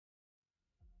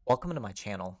Welcome to my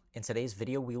channel. In today's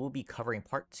video, we will be covering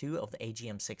part 2 of the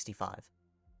AGM-65.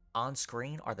 On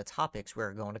screen are the topics we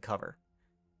are going to cover.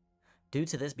 Due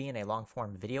to this being a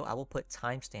long-form video, I will put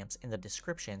timestamps in the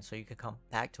description so you can come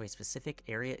back to a specific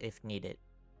area if needed.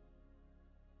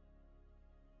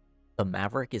 The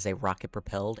Maverick is a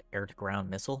rocket-propelled air-to-ground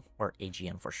missile, or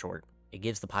AGM for short. It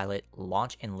gives the pilot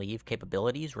launch and leave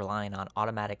capabilities relying on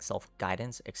automatic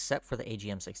self-guidance except for the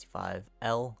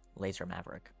AGM-65L Laser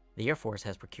Maverick. The Air Force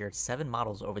has procured 7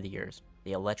 models over the years: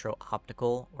 the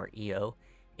Electro-Optical, or EO,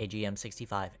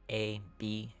 AGM-65A,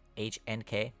 B, H, and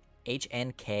K. H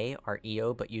and K are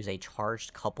EO but use a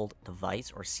charged coupled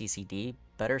device, or CCD,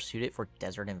 better suited for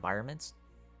desert environments.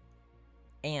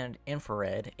 And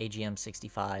infrared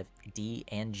AGM-65D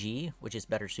and G, which is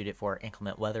better suited for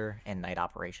inclement weather and night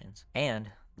operations. And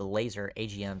the laser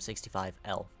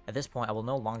AGM-65L. At this point, I will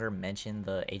no longer mention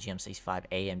the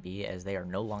AGM-65A and B as they are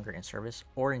no longer in service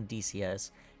or in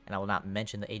DCS, and I will not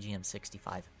mention the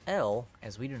AGM-65L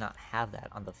as we do not have that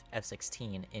on the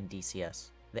F-16 in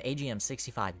DCS. The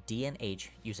AGM-65D and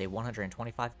H use a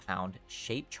 125-pound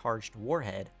shape-charged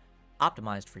warhead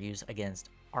optimized for use against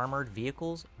armored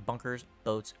vehicles, bunkers,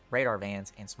 boats, radar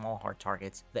vans, and small hard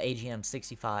targets. The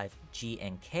AGM-65G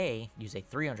and K use a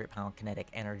 300-pound kinetic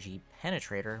energy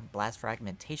penetrator blast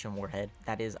fragmentation warhead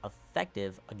that is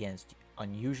effective against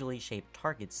unusually shaped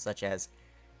targets such as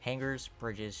hangars,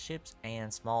 bridges, ships,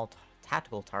 and small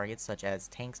tactical targets such as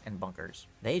tanks and bunkers.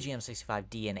 The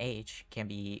AGM-65D and H can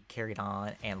be carried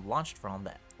on and launched from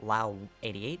the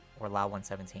LAU-88 or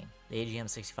LAU-117. The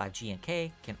AGM-65G and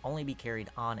K can only be carried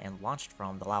on and launched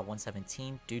from the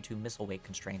LAU-117 due to missile weight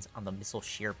constraints on the missile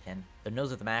shear pin. The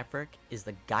nose of the Maverick is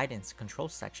the Guidance Control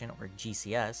Section, or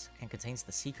GCS, and contains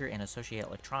the seeker and associated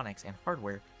electronics and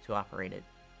hardware to operate it.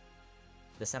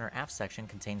 The center aft section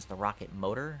contains the rocket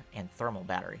motor and thermal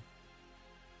battery.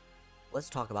 Let's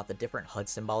talk about the different HUD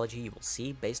symbology you will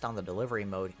see based on the delivery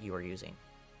mode you are using.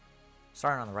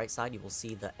 Starting on the right side, you will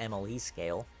see the MLE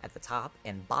scale. At the top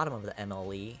and bottom of the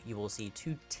MLE, you will see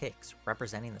 2 ticks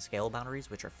representing the scale boundaries,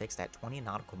 which are fixed at 20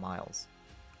 nautical miles.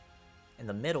 In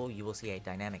the middle, you will see a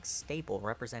dynamic staple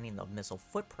representing the missile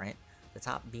footprint, the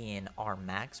top being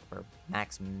R-max, or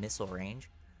max missile range,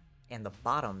 and the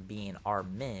bottom being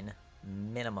R-min,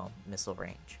 minimum missile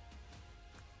range.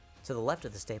 To the left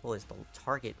of the staple is the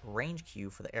target range cue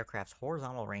for the aircraft's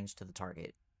horizontal range to the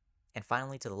target. And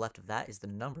finally, to the left of that is the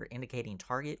number indicating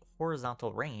target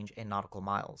horizontal range in nautical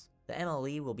miles. The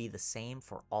MLE will be the same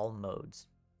for all modes.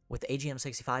 With the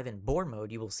AGM-65 in bore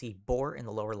mode, you will see bore in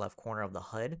the lower left corner of the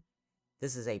HUD.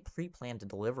 This is a pre-planned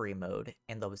delivery mode,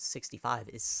 and the 65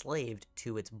 is slaved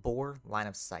to its bore line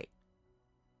of sight.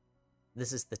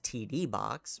 This is the TD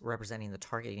box, representing the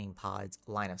targeting pod's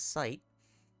line of sight.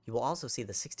 You will also see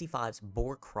the 65's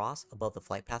bore cross above the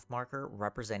flight path marker,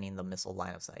 representing the missile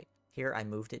line of sight. Here I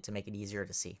moved it to make it easier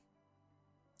to see.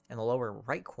 In the lower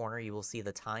right corner, you will see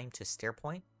the time to steer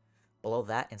point. Below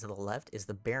that and to the left is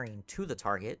the bearing to the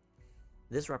target.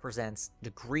 This represents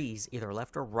degrees either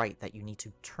left or right that you need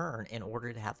to turn in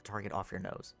order to have the target off your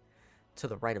nose. To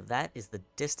the right of that is the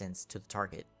distance to the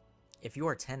target. If you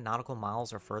are 10 nautical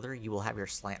miles or further, you will have your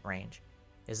slant range.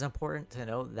 It is important to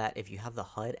note that if you have the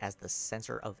HUD as the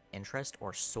sensor of interest,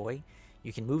 or SOI,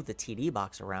 you can move the TD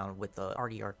box around with the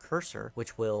RDR cursor,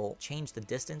 which will change the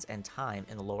distance and time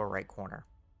in the lower right corner.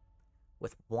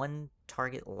 With 1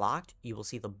 target locked, you will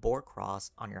see the bore cross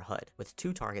on your HUD. With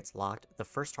 2 targets locked, the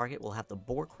first target will have the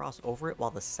bore cross over it, while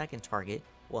the second target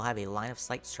will have a line of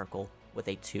sight circle with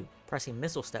a 2. Pressing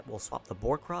missile step will swap the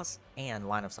bore cross and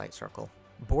line of sight circle.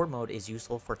 Bore mode is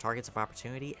useful for targets of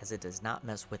opportunity as it does not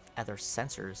mess with other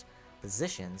sensors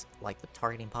positions like the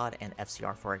targeting pod and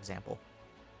FCR, for example.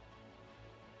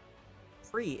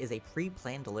 PRE is a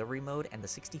pre-planned delivery mode, and the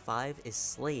 65 is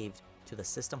slaved to the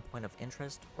system point of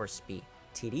interest, or SPI.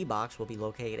 TD box will be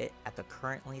located at the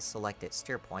currently selected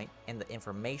steer point, and the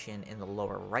information in the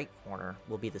lower right corner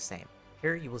will be the same.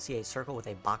 Here you will see a circle with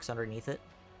a box underneath it.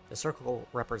 The circle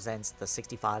represents the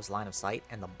 65's line of sight,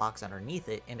 and the box underneath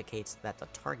it indicates that the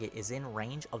target is in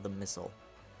range of the missile.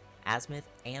 Azimuth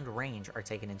and range are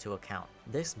taken into account.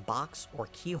 This box or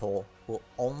keyhole will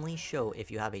only show if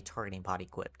you have a targeting pod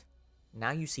equipped.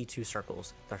 Now you see 2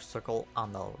 circles. The circle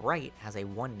on the right has a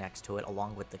 1 next to it,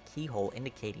 along with the keyhole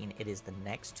indicating it is the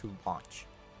next to launch.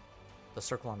 The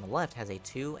circle on the left has a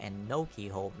 2 and no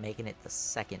keyhole, making it the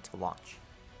second to launch.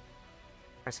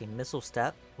 Pressing missile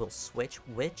step will switch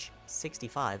which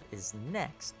 65 is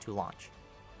next to launch.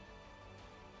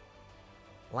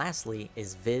 Lastly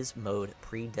is VIS mode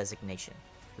pre-designation.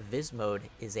 VIS mode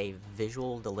is a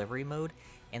visual delivery mode,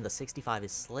 and the 65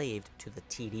 is slaved to the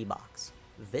TD box.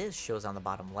 VIS shows on the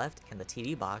bottom left, and the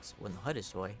TD box, when the HUD is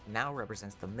toy, now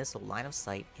represents the missile line of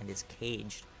sight and is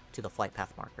caged to the flight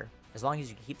path marker. As long as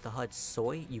you keep the HUD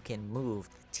soy, you can move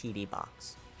the TD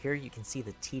box. Here you can see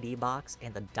the TD box,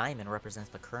 and the diamond represents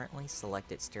the currently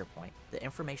selected steer point. The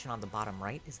information on the bottom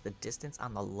right is the distance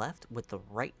on the left, with the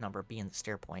right number being the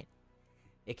steer point.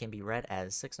 It can be read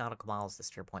as 6 nautical miles to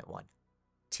steer point 1.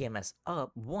 TMS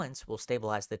up once will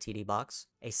stabilize the TD box.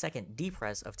 A second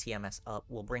depress of TMS up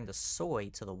will bring the soy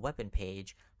to the weapon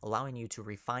page, allowing you to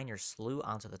refine your slew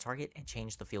onto the target and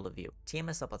change the field of view.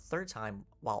 TMS up a third time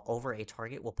while over a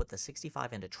target will put the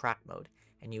 65 into track mode,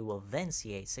 and you will then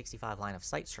see a 65 line of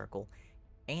sight circle,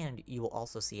 and you will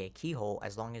also see a keyhole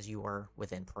as long as you are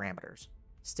within parameters.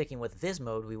 Sticking with VIS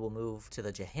mode, we will move to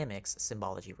the HUD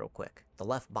Symbology real quick. The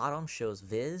left bottom shows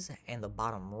VIS, and the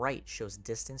bottom right shows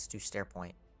distance to steer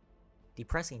point.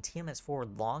 Depressing TMS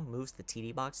forward long moves the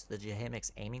TD box to the HUD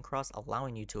aiming cross,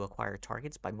 allowing you to acquire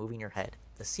targets by moving your head.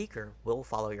 The Seeker will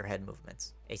follow your head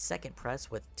movements. A second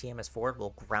press with TMS forward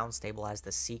will ground stabilize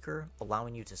the Seeker,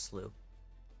 allowing you to slew.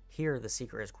 Here the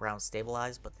Seeker is ground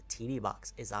stabilized, but the TD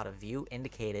box is out of view,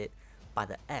 indicated by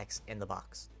the X in the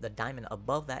box. The diamond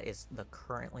above that is the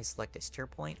currently selected steer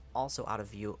point, also out of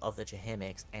view of the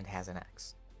HUD and has an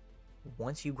X.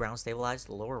 Once you ground stabilize,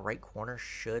 the lower right corner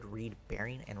should read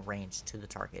bearing and range to the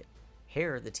target.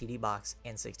 Here, the TD box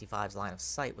and 65's line of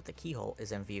sight with the keyhole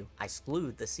is in view. I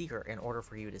slewed the Seeker in order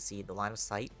for you to see the line of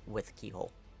sight with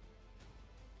keyhole.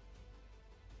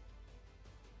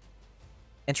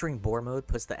 Entering bore mode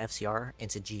puts the FCR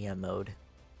into GM mode.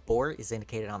 Bore is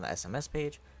indicated on the SMS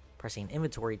page. Pressing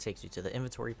inventory takes you to the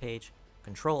inventory page.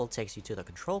 Control takes you to the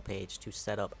control page to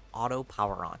set up auto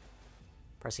power on.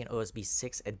 Pressing OSB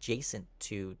 6 adjacent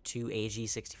to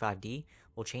 2AG-65D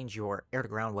will change your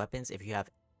air-to-ground weapons if you have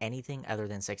anything other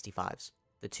than 65s.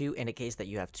 The 2 indicates that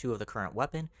you have 2 of the current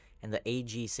weapon, and the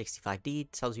AG-65D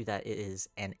tells you that it is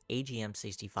an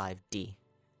AGM-65D.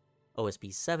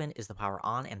 OSB 7 is the power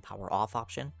on and power off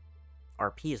option.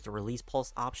 RP is the release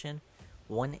pulse option,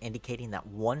 one indicating that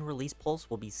one release pulse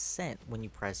will be sent when you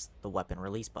press the weapon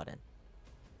release button.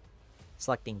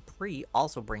 Selecting PRE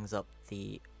also brings up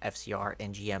the FCR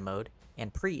in GM mode,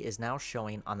 and PRE is now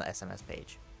showing on the SMS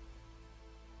page.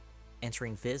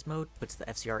 Entering VIS mode puts the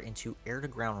FCR into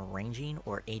air-to-ground ranging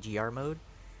or AGR mode.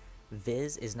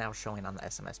 VIS is now showing on the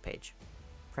SMS page.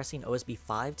 Pressing OSB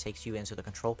 5 takes you into the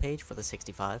control page for the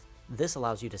 65. This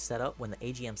allows you to set up when the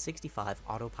AGM-65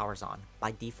 auto powers on.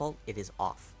 By default, it is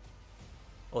off.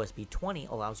 OSB 20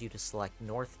 allows you to select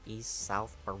north, east,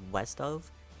 south, or west of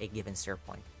a given steer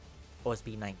point.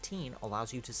 OSB 19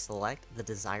 allows you to select the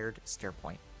desired steer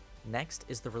point. Next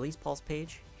is the release pulse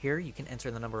page. Here you can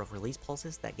enter the number of release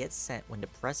pulses that get sent when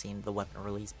depressing the weapon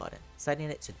release button. Setting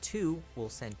it to 2 will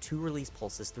send 2 release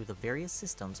pulses through the various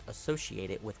systems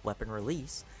associated with weapon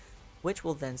release, which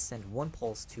will then send 1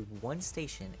 pulse to one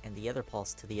station and the other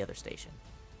pulse to the other station.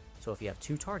 So if you have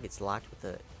 2 targets locked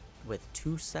with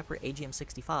 2 separate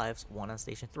AGM-65s, one on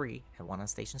station 3 and one on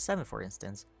station 7 for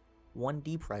instance, one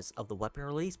depress of the weapon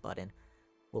release button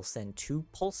will send 2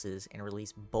 pulses and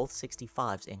release both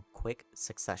 65s in quick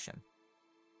succession.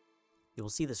 You will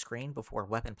see the screen before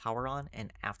weapon power on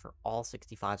and after all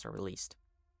 65s are released.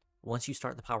 Once you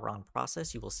start the power on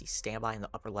process, you will see standby in the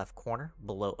upper left corner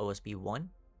below OSB 1,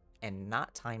 and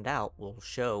not timed out will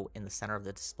show in the center of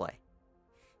the display.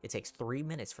 It takes 3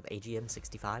 minutes for the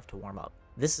AGM-65 to warm up.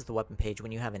 This is the weapon page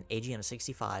when you have an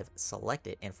AGM-65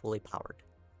 selected and fully powered.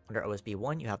 Under OSB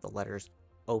 1, you have the letters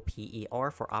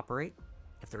OPER for operate.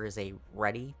 If there is a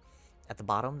ready at the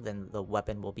bottom, then the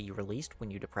weapon will be released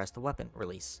when you depress the weapon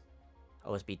release.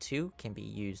 OSB 2 can be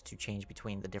used to change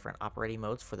between the different operating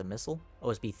modes for the missile.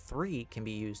 OSB 3 can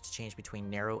be used to change between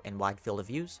narrow and wide field of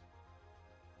views.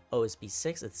 OSB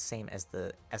 6 is the same as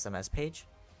the SMS page.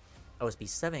 OSB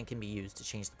 7 can be used to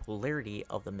change the polarity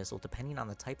of the missile depending on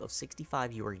the type of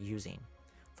 65 you are using.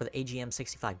 For the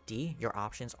AGM-65D, your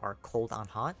options are cold on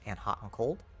hot and hot on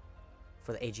cold.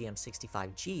 For the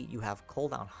AGM-65G, you have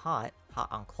cold on hot,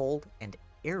 hot on cold, and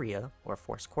area, or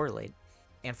force correlate.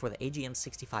 And for the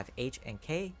AGM-65H and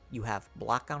K, you have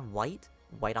black on white,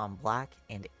 white on black,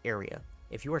 and area.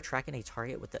 If you are tracking a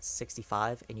target with that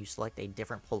 65 and you select a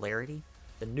different polarity,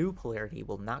 the new polarity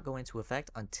will not go into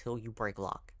effect until you break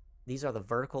lock. These are the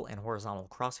vertical and horizontal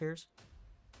crosshairs.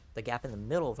 The gap in the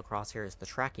middle of the crosshair is the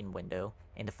tracking window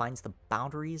and defines the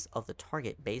boundaries of the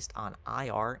target based on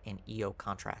IR and EO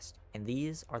contrast. And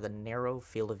these are the narrow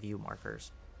field of view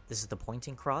markers. This is the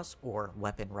pointing cross or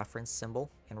weapon reference symbol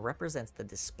and represents the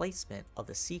displacement of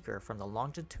the seeker from the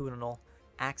longitudinal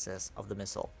axis of the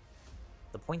missile.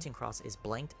 The pointing cross is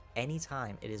blanked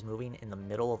anytime it is moving in the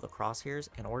middle of the crosshairs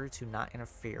in order to not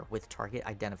interfere with target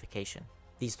identification.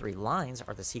 These three lines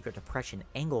are the secret depression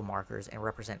angle markers and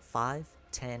represent 5,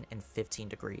 10, and 15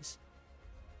 degrees.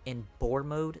 In bore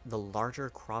mode, the larger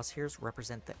crosshairs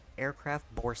represent the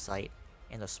aircraft bore sight,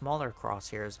 and the smaller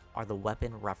crosshairs are the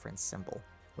weapon reference symbol.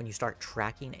 When you start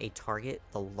tracking a target,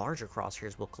 the larger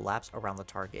crosshairs will collapse around the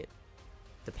target.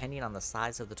 Depending on the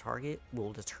size of the target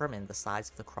will determine the size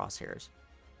of the crosshairs.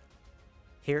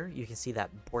 Here you can see that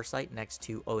bore sight next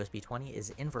to OSB-20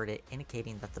 is inverted,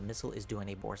 indicating that the missile is doing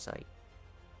a bore sight.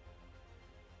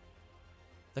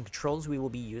 The controls we will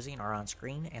be using are on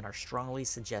screen and are strongly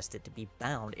suggested to be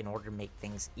bound in order to make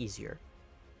things easier.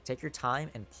 Take your time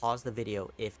and pause the video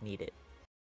if needed.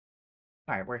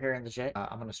 Alright, we're here in the jet.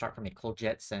 I'm going to start from a cold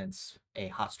jet since a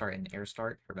hot start and air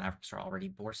start for Mavericks are already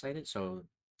bore sighted, so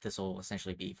this will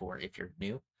essentially be for if you're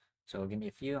new. So give me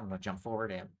a few, I'm going to jump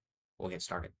forward and we'll get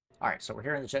started. Alright, so we're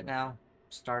here in the jet now.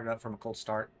 Started up from a cold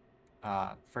start.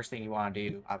 First thing you want to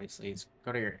do, obviously, is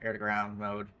go to your air-to-ground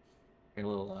mode. Your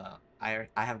little, I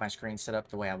have my screen set up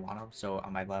the way I want them. So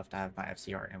on my left, I have my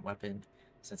FCR and weapon,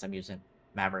 since I'm using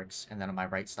Mavericks. And then on my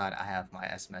right side, I have my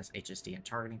SMS, HSD, and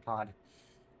targeting pod.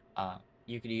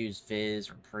 You could use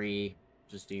VIS or PRE.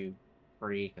 Just do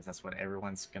PRE, because that's what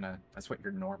that's what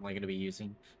you're normally gonna be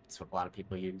using. That's what a lot of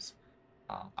people use.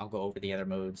 I'll go over the other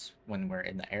modes when we're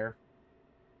in the air,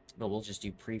 but we'll just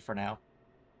do PRE for now.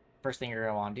 First thing you're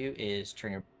gonna want to do is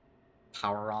turn your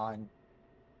power on,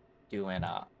 doing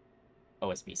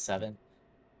OSB 7.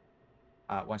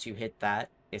 Once you hit that,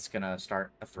 it's gonna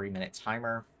start a 3-minute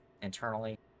timer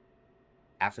internally.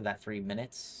 After that 3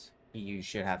 minutes, you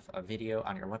should have a video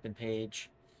on your weapon page,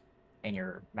 and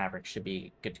your Maverick should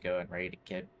be good to go and ready to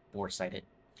get bore sighted.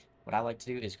 What I like to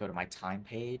do is go to my time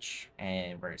page,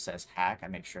 and where it says hack, I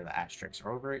make sure the asterisks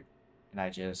are over it, and I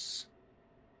just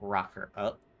rock her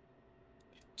up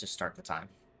to start the time.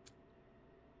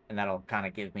 And that'll kind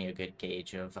of give me a good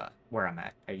gauge of where I'm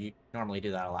at. I normally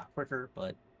do that a lot quicker,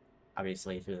 but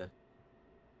obviously through the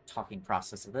talking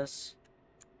process of this,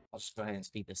 I'll just go ahead and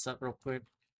speed this up real quick.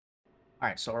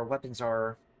 Alright, so our weapons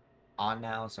are on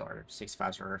now, so our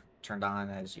 65s are turned on.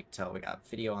 As you can tell, we got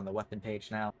video on the weapon page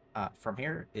now. From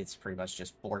here, it's pretty much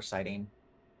just bore sighting.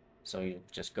 So you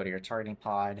just go to your targeting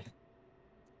pod,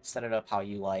 set it up how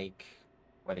you like,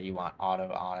 whether you want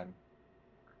auto on,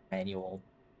 manual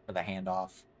for the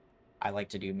handoff. I like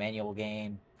to do manual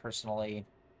game personally,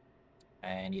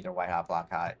 and either white hot,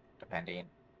 black hot, depending,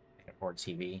 or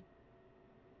TV.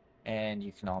 And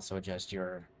you can also adjust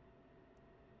your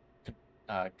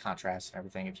contrast and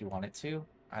everything if you wanted to.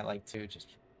 I like to,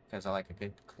 just because I like a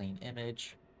good clean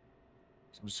image.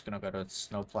 So I'm just gonna go to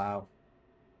snowplow.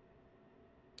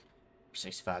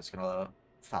 65 is gonna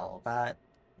follow that,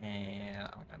 and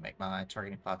I'm gonna make my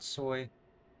targeting pod soy.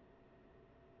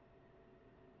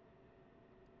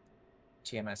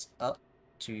 TMS up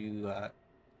to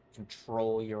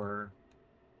control your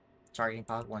targeting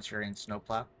pod once you're in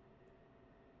snowplow. I'm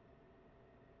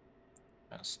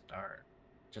gonna start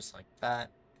just like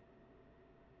that.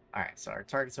 Alright, so our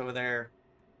target's over there.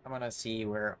 I'm gonna see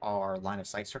where our line of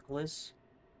sight circle is.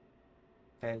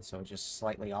 Okay, so just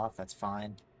slightly off, that's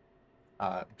fine.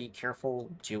 Be careful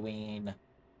doing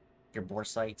your bore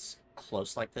sights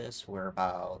close like this. We're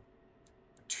about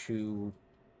two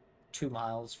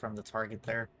miles from the target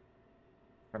there,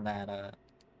 from that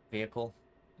vehicle,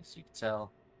 as you can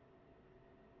tell.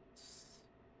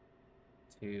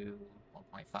 To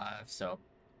 1.5, so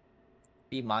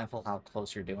be mindful how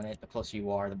close you're doing it. The closer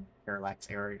you are, the more parallax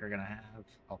area you're gonna have.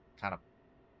 I'll kind of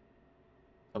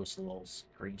post a little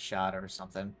screenshot or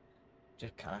something to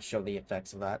kind of show the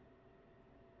effects of that.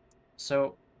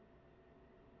 So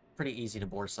pretty easy to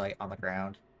bore sight on the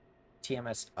ground.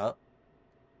 TMS up.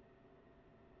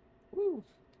 Woo!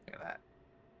 Look at that.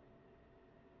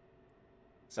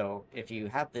 So if you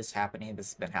have this happening, this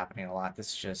has been happening a lot. This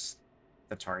is just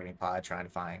the targeting pod trying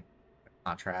to find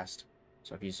contrast.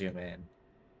 So if you zoom in,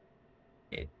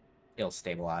 it'll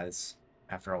stabilize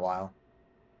after a while.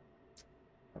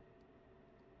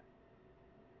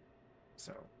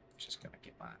 So just gonna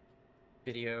get my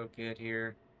video good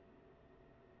here.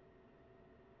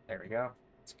 There we go.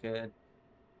 It's good.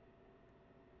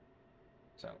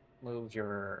 So move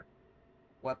your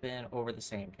weapon over the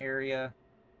same area.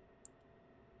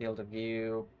 Field of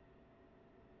view.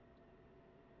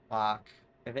 Lock.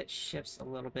 If it shifts a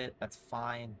little bit, that's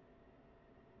fine.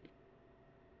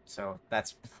 So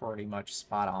that's pretty much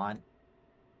spot on.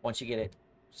 Once you get it,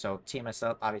 so TMS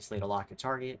up, obviously to lock your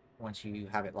target. Once you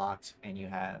have it locked and you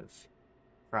have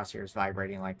crosshairs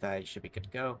vibrating like that, you should be good to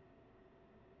go.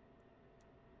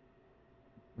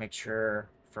 make sure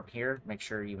from here, make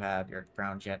sure you have your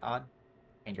ground jet on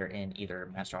and you're in either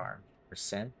master arm or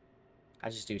sim. I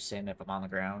just do sim if I'm on the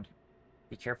ground.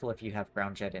 Be careful if you have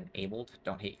ground jet enabled.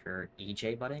 Don't hit your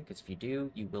EJ button, because if you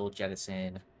do, you will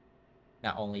jettison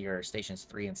not only your stations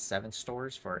 3 and 7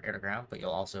 stores for air to ground, but you'll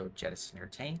also jettison your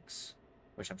tanks,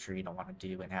 which I'm sure you don't want to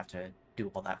do and have to do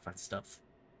all that fun stuff.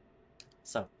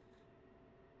 So,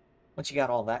 once you got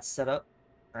all that set up,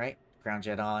 right? Ground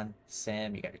jet on,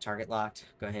 sim, you got your target locked,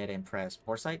 go ahead and press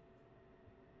bore sight.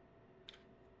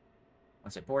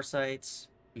 Once it bore sights,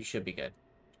 you should be good.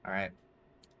 All right.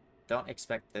 Don't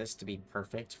expect this to be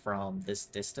perfect from this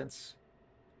distance,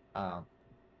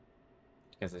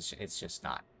 because it's just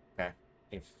not. Okay.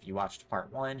 If you watched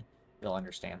part 1, you'll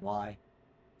understand why.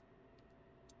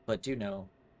 But do know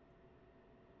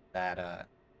that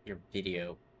your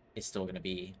video is still going to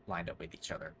be lined up with each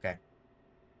other. Okay.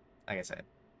 Like I said,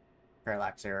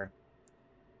 parallax error,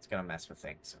 it's going to mess with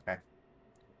things. Okay.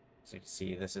 So you can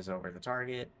see this is over the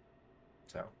target.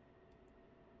 So.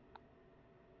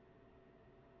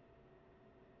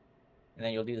 And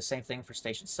then you'll do the same thing for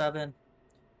station 7.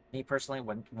 Me personally,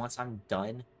 once I'm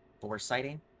done bore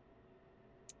sighting,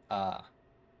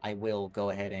 I will go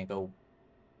ahead and go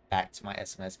back to my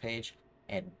SMS page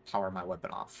and power my weapon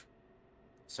off.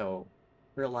 So,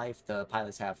 real life, the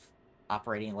pilots have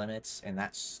operating limits, and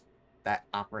that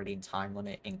operating time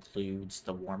limit includes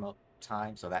the warm-up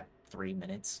time, so that 3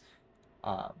 minutes.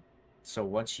 So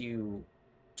once you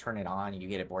turn it on and you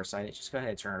get it bore sighted, just go ahead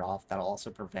and turn it off. That'll also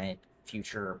prevent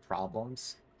future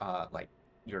problems, like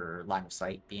your line of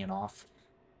sight being off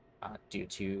due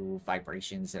to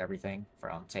vibrations and everything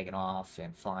from taking off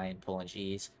and flying, pulling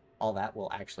G's. All that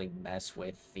will actually mess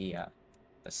with the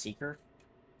seeker.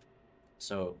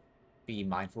 So be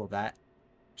mindful of that.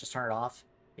 Just turn it off.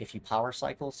 If you power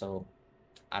cycle, so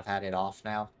I've had it off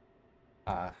now.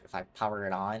 If I power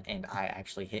it on and I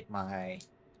actually hit my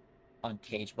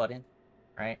uncage button,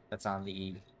 right, that's on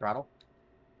the throttle,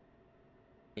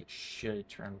 it should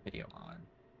turn the video on.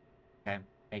 Okay,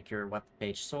 make your weapon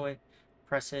page soy,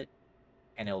 press it,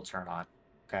 and it'll turn on.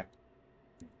 Okay.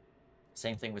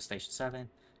 Same thing with station 7.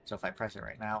 So if I press it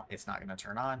right now, it's not going to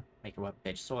turn on. Make your weapon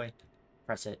page soy,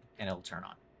 press it, and it'll turn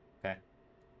on. Okay.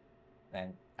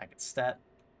 Then I can step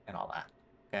and all that.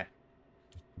 Okay.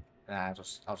 And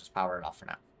I'll just power it off for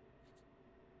now.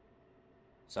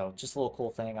 So just a little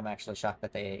cool thing. I'm actually shocked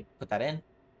that they put that in.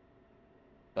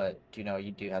 But you know,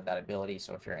 you do have that ability.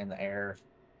 So if you're in the air,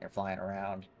 you're flying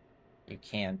around, you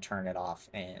can turn it off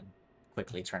and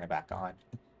quickly turn it back on.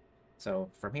 So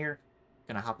from here,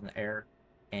 I'm gonna hop in the air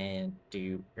and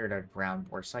do air to ground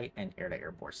bore sight and air to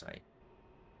air bore sight.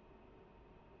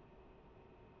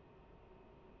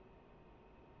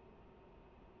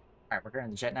 All right, we're going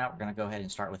to jet now. We're going to go ahead and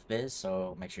start with VIS.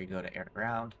 So make sure you go to air to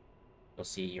ground. You'll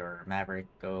see your Maverick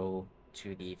go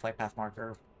to the flight path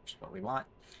marker, which is what we want.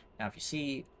 Now, if you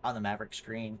see on the Maverick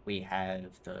screen, we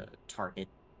have the target,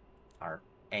 our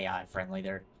AI friendly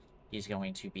there. He's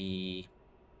going to be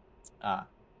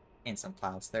in some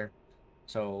clouds there.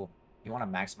 So you want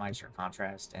to maximize your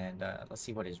contrast, and let's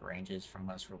see what his range is from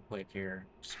us real quick here.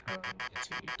 Just go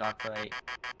into dogfight.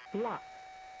 Alright,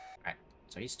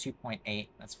 so he's 2.8,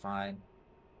 that's fine.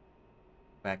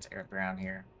 Back to air ground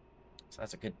here. So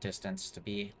that's a good distance to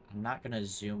be. I'm not going to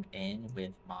zoom in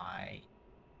with my...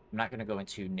 I'm not going to go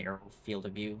into narrow field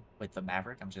of view with the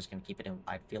Maverick. I'm just going to keep it in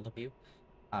wide field of view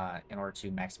in order to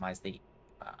maximize the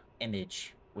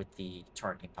image with the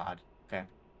targeting pod. Okay,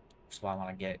 so I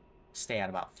want to stay at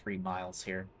about 3 miles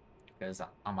here, because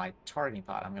on my targeting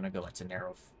pod, I'm going to go into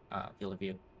narrow field of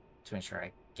view to ensure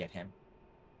I get him.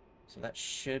 So that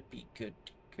should be good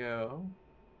to go.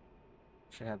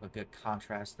 Should have a good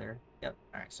contrast there. Yep.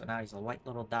 Alright, so now he's a white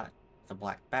little dot with a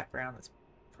black background. That's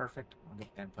perfect. I'll go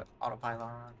ahead and put autopilot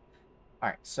on.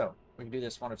 Alright, so we can do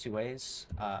this one of two ways.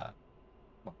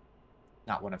 Well,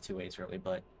 not one of two ways really,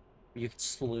 but you could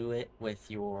slew it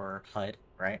with your HUD,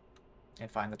 right? And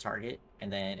find the target.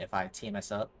 And then if I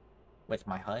TMS up with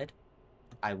my HUD,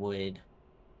 I would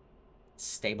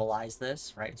stabilize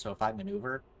this, right? So if I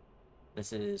maneuver,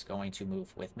 this is going to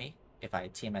move with me. If I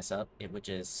TMS up, it would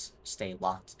just stay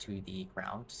locked to the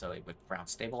ground, so it would ground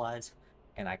stabilize,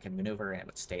 and I can maneuver and it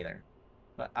would stay there.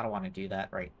 But I don't want to do that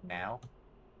right now.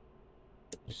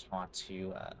 Just want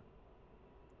to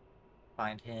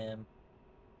find him,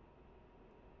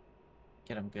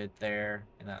 get him good there,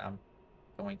 and then I'm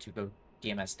going to go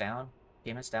DMS down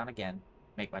again,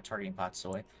 make my targeting pod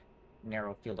soy,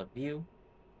 narrow field of view.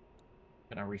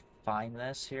 I'm gonna refine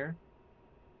this here,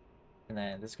 and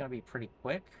then this is gonna be pretty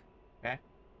quick. Okay.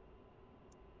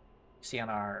 See on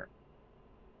our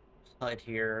HUD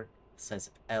here,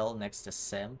 says L next to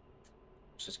Sim.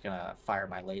 Just gonna fire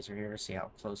my laser here, see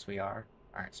how close we are.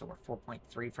 Alright, so we're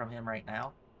 4.3 from him right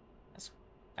now. That's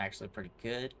actually pretty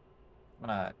good. I'm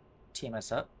gonna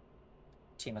TMS up.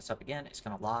 TMS up again. It's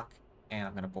gonna lock, and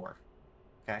I'm gonna bore.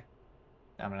 Okay?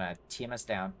 Now I'm gonna TMS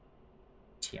down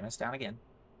again.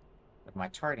 With my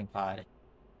targeting pod,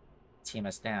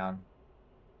 TMS down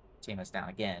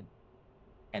again.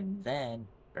 And then,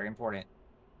 very important,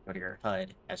 go to your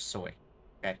HUD as soy.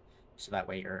 Okay? So that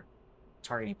way your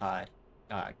targeting pod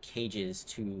cages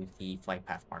to the flight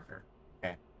path marker.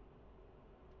 Okay?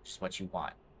 Which is what you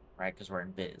want, right? Because we're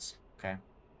in VIS. Okay?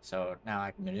 So now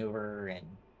I can maneuver, and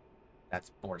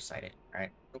that's bore sighted, right?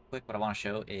 Real quick, what I want to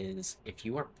show is if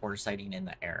you are bore sighting in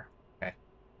the air, okay,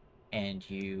 and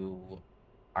you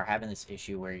are having this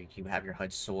issue where you have your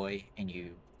HUD soy and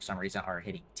you, for some reason, are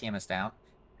hitting TMS down,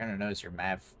 you're going to notice your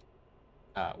MAV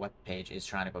weapon page is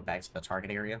trying to go back to the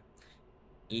target area.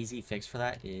 Easy fix for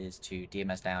that is to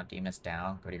DMS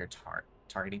down, go to your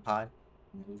targeting pod,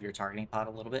 move your targeting pod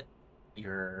a little bit.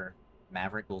 Your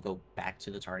Maverick will go back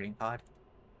to the targeting pod,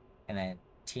 and then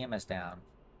TMS down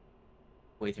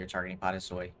with your targeting pod as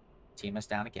soy, TMS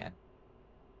down again,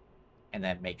 and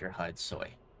then make your HUD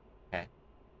soy. Okay,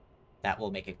 that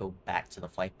will make it go back to the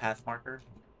flight path marker.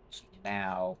 So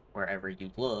now, wherever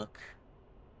you look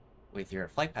with your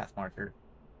flight path marker,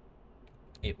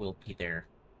 it will be there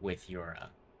with your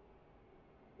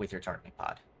targeting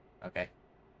pod. Okay,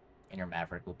 and your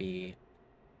Maverick will be,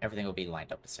 everything will be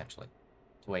lined up essentially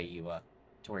to where you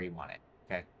want it.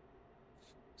 Okay,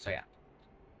 so yeah,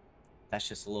 that's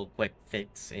just a little quick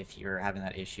fix if you're having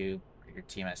that issue where your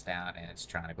TMS down and it's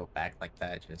trying to go back like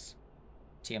that. Just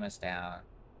TMS down,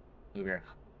 move your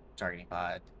targeting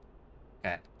pod,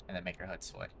 okay, and then make your HUD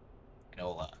soy. And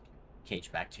it'll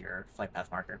cage back to your flight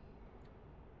path marker.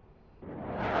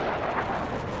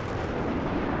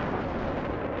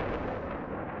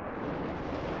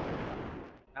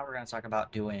 Now we're going to talk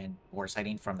about doing bore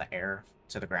sighting from the air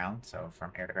to the ground, so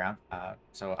from air to ground.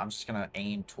 So I'm just going to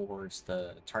aim towards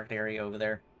the target area over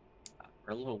there.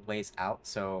 We're a little ways out,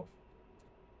 so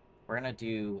we're going to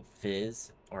do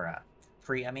VIS, or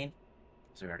PRE, I mean.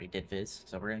 So we already did VIS,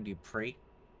 so we're going to do PRE.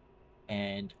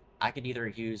 And I could either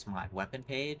use my weapon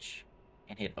page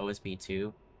and hit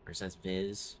OSB2, where it says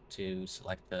VIS, to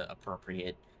select the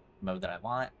appropriate mode that I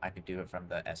want. I could do it from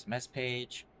the SMS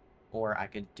page, or I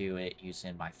could do it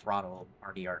using my throttle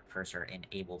RDR cursor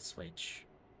enable switch.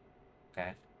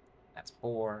 Okay, that's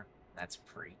bore, that's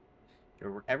PRE.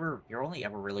 You're only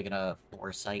ever really gonna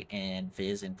bore sight in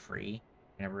VIS and PRE. You're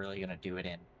never really gonna do it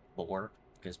in bore,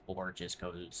 because bore just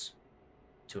goes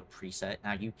to a preset.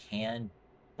 Now you can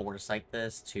bore sight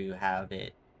this to have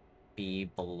it be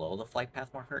below the flight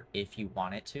path marker if you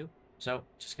want it to. So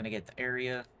just gonna get the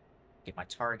area, get my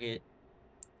target,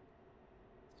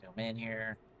 zoom in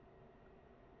here,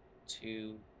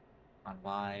 2 on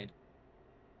wide.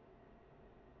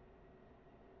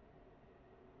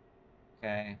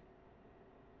 Okay.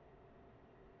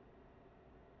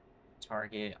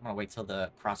 Target. I'm gonna wait till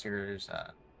the crosshairs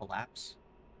collapse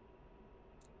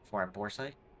before I bore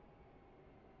sight.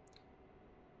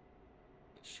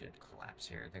 It should collapse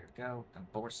here. There we go.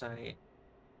 And bore sight.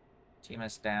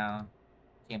 TMS down.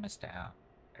 TMS down.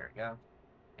 There we go.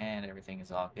 And everything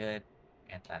is all good.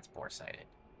 And that's bore sighted.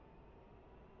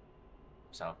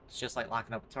 So it's just like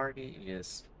locking up a target. You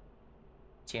just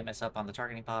TMS up on the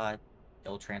targeting pod.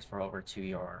 It'll transfer over to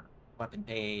your weapon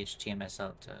page. TMS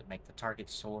up to make the target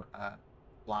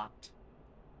locked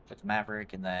with the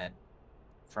Maverick, and then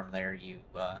from there you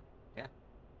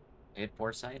hit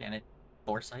bore sight, and it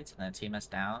bore sights, and then TMS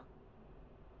down.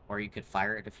 Or you could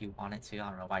fire it if you wanted to. I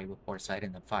don't know why you would bore sight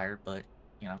and then fire, but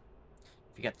you know,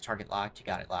 if you got the target locked, you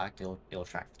got it locked. It'll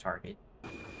track the target.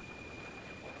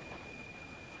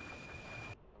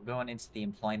 We're going into the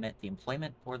employment. The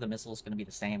employment for the missile is going to be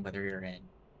the same whether you're in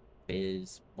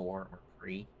VIS, bore, or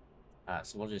PRE.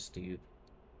 So we'll just do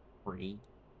PRE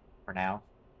for now.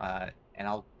 And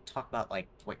I'll talk about like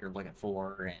what you're looking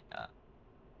for and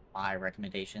my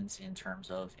recommendations in terms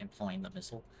of employing the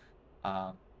missile.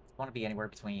 Want to be anywhere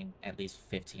between at least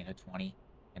 15 to 20,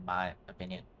 in my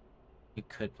opinion. You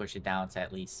could push it down to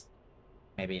at least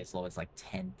maybe as low as like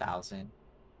 10,000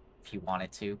 if you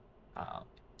wanted to,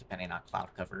 depending on cloud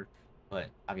cover. But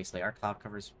obviously our cloud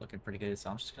cover is looking pretty good, so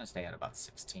I'm just going to stay at about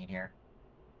 16 here.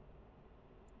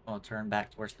 I'll turn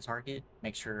back towards the target,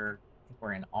 make sure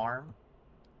we're in arm.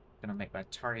 I'm going to make my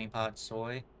targeting pod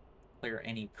soy. Clear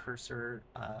any cursor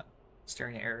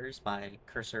steering errors by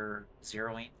cursor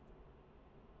zeroing,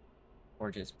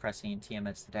 or just pressing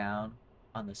TMS down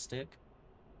on the stick.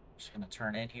 Just going to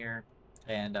turn in here,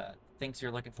 and things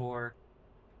you're looking for,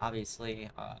 obviously,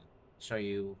 show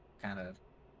you kind of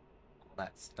all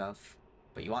that stuff.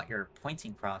 But you want your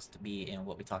pointing cross to be in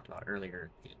what we talked about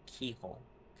earlier, the keyhole.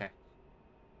 Okay?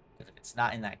 Because if it's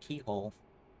not in that keyhole,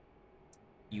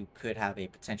 you could have a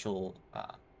potential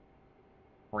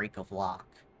break of lock,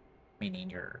 meaning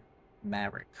your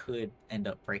Maverick could end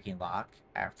up breaking lock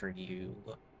after you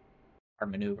are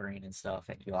maneuvering and stuff,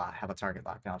 and you'll have a target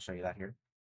lock, and I'll show you that here.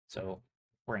 So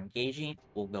for engaging,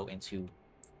 we'll go into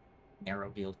narrow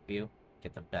field view,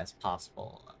 get the best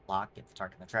possible lock, get the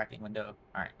target in the tracking window.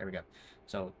 All right, there we go.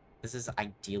 So this is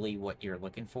ideally what you're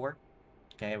looking for.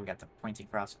 Okay, we got the pointing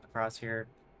cross with the cross here.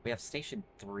 We have station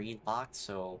 3 locked,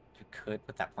 so you could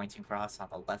put that pointing cross on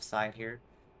the left side here.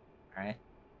 All right,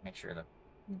 make sure the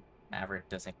Maverick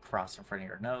doesn't cross in front of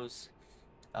your nose.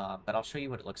 But I'll show you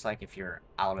what it looks like if you're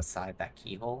outside that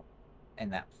keyhole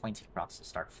and that pointing cross will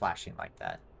start flashing like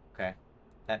that. Okay,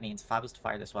 that means if I was to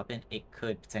fire this weapon, it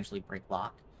could potentially break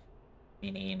lock,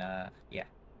 meaning, yeah,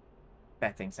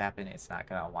 bad things happen. It's not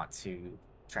gonna want to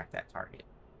track that target.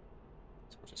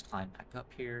 So we'll just climb back up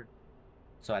here.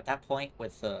 So at that point,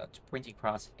 with the pointing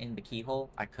cross in the keyhole,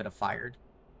 I could have fired.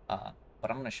 But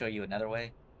I'm gonna show you another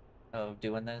way of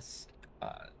doing this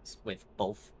with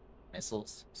both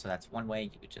missiles. So that's one way.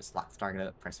 You could just lock the target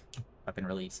up, press weapon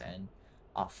release, and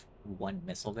off one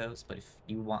missile goes. But if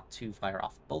you want to fire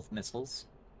off both missiles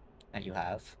that you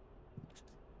have,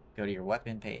 go to your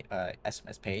weapon page,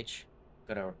 SMS page,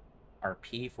 go to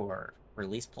RP for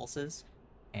release pulses,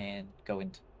 and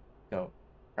go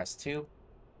press 2,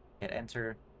 hit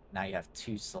enter. Now you have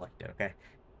 2 selected, okay?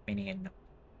 Meaning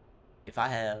if I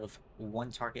have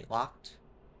one target locked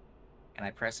and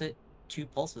I press it, 2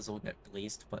 pulses will get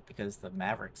released, but because the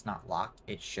Maverick's not locked,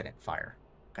 it shouldn't fire.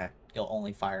 Okay? It'll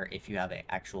only fire if you have an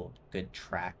actual good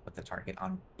track with the target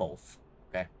on both.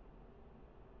 Okay?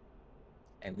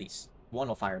 At least one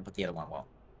will fire, but the other one won't,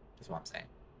 is what I'm saying.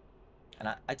 And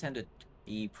I tend to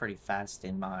be pretty fast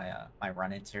in my my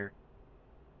run-ins here.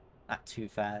 Not too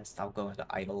fast. I'll go into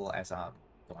idle as I'm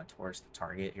going towards the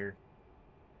target here.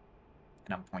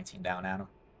 And I'm pointing down at him.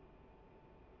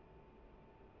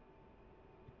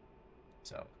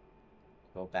 So,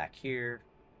 go back here.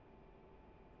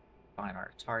 Find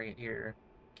our target here.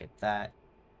 Get that.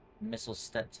 Missile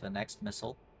step to the next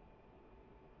missile.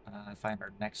 Find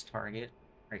our next target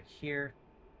right here.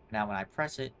 Now when I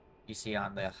press it, you see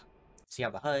on the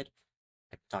HUD,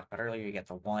 I talked about earlier, you get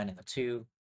the 1 and the 2,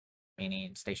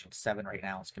 meaning station 7 right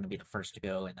now is going to be the first to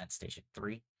go, and then station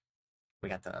 3. We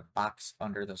got the box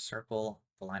under the circle,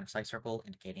 the line of sight circle,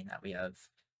 indicating that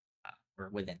we're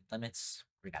within limits.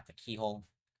 We got the keyhole.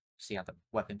 See on the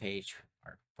weapon page,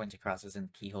 our pointing cross is in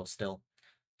the keyhole still.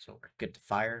 So we're good to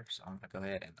fire. So I'm going to go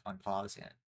ahead and unpause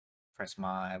and press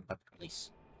my weapon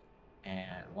release.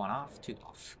 And 1 off, 2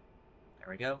 off. There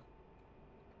we go.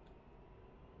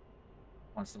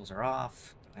 Once those are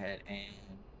off, go ahead and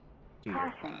do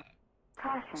your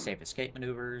safe escape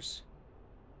maneuvers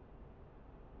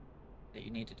that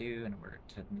you need to do in order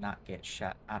to not get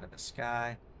shot out of the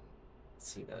sky.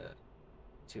 See the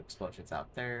 2 explosions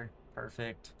out there.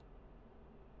 Perfect.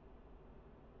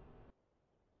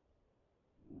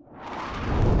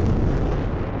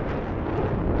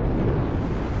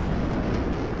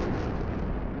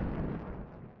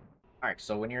 Alright,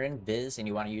 so when you're in Viz and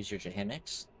you want to use your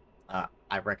JHMX,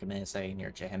 I recommend setting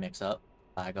your JHMX up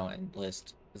by going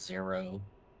list 0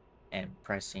 and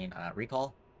pressing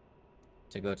recall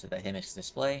to go to the HMX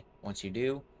display. Once you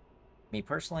do, me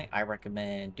personally, I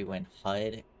recommend doing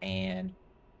HUD and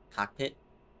cockpit,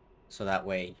 so that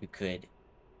way you could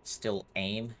still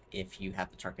aim if you have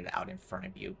the target out in front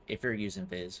of you, if you're using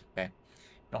Viz, okay?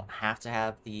 You don't have to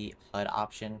have the HUD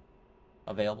option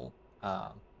available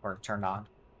or turned on,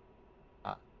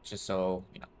 just so,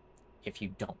 you know, if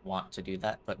you don't want to do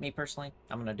that. But me personally,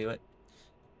 I'm going to do it.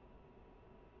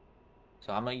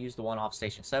 So I'm going to use the one off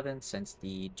station 7 since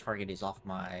the target is off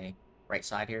my right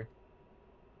side here.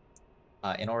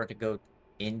 In order to go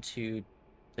into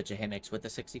the JHMX with the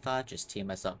 65, just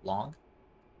TMS up long.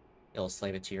 It'll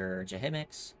slave it to your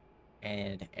JHMX,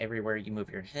 and everywhere you move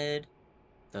your head,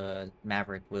 the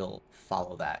Maverick will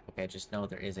follow that. Okay, just know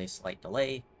there is a slight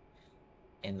delay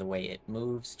in the way it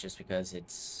moves, just because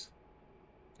it's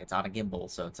on a gimbal,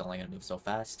 so it's only going to move so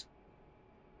fast.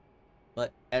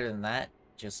 But other than that,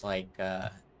 just like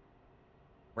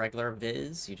regular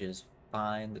Viz, you just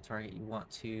find the target you want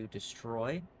to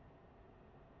destroy.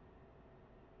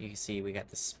 You can see we got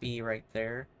the SPI right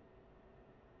there,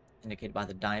 indicated by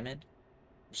the diamond.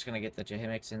 I'm just going to get the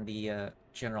JHMX in the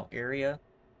general area.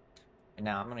 And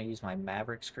now I'm going to use my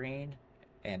Maverick screen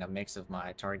and a mix of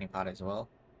my targeting pod as well.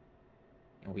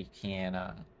 And we can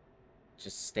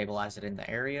just stabilize it in the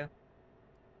area.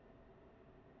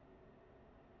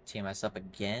 TMS up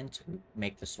again to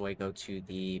make the soy go to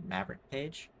the Maverick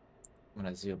page. I'm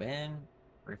going to zoom in,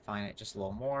 refine it just a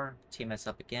little more, TMS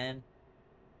up again,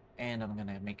 and I'm going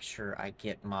to make sure I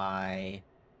get my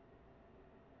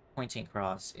pointing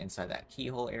cross inside that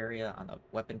keyhole area on the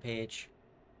weapon page,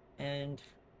 and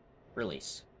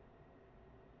release.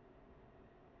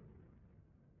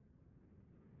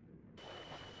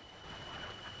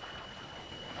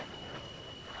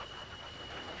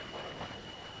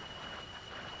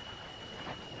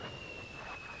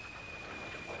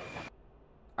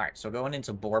 Alright, so going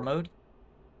into bore mode,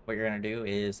 what you're going to do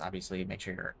is obviously make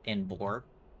sure you're in bore.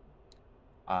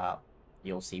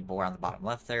 You'll see bore on the bottom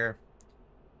left there.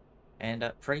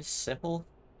 And pretty simple.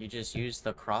 You just use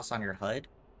the cross on your HUD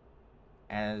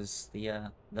as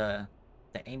the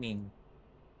aiming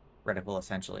reticle,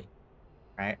 essentially.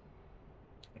 Right?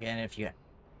 Again, if you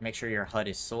make sure your HUD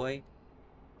is soy,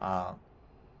 because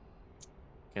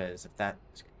if that,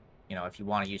 if you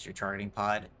want to use your targeting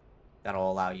pod,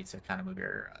 that'll allow you to kind of move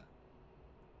your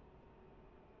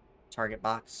target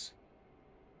box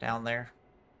down there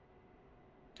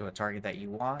to a target that you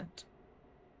want.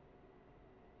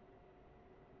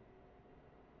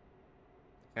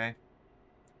 Okay.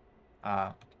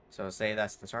 So say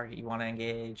that's the target you want to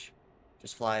engage.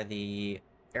 Just fly the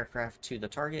aircraft to the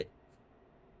target.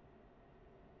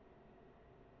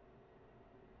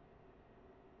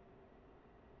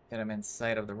 Get them in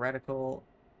sight of the reticle.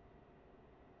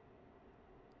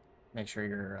 Make sure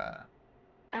your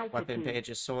weapon page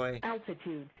is soy.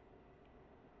 Altitude.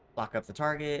 Lock up the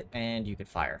target, and you could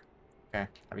fire. Okay,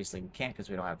 obviously we can't because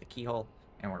we don't have the keyhole,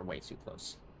 and we're way too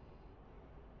close.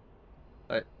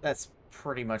 But that's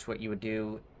pretty much what you would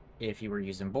do if you were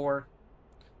using bore.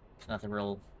 There's nothing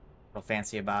real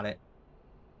fancy about it.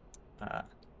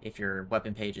 If your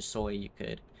weapon page is soy, you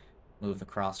could move the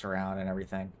cross around and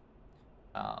everything.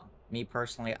 Me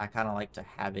personally, I kind of like to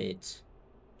have it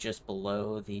just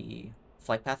below the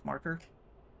flight path marker.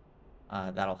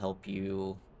 That'll help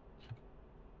you,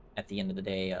 at the end of the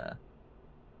day,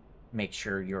 make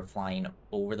sure you're flying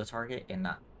over the target and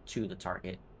not to the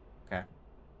target, okay?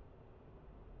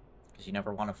 Because you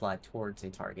never want to fly towards a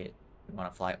target. You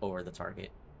want to fly over the target,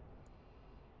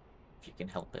 if you can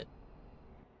help it.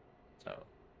 So,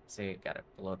 say you got it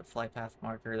below the flight path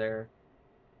marker there.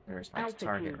 There's my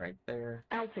target right there.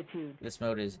 Altitude. This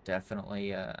mode is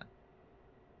definitely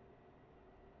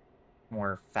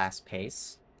more fast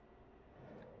pace.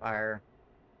 Fire.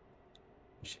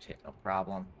 Should hit no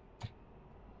problem.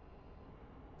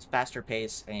 It's faster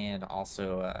pace and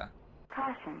also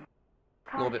Caution.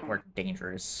 a little bit more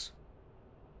dangerous,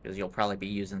 because you'll probably be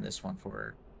using this one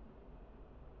for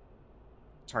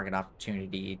target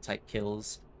opportunity type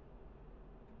kills.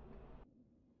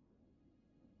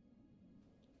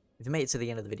 If you made it to the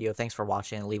end of the video, thanks for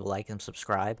watching. Leave a like and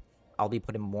subscribe. I'll be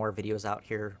putting more videos out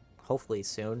here hopefully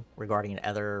soon regarding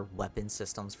other weapon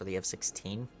systems for the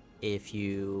F-16. If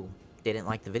you didn't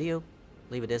like the video,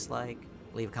 leave a dislike,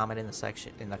 leave a comment in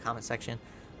the comment section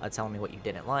telling me what you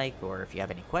didn't like, or if you have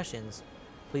any questions,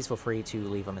 please feel free to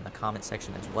leave them in the comment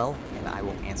section as well, and I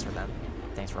will answer them.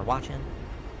 Thanks for watching.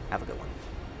 Have a good one.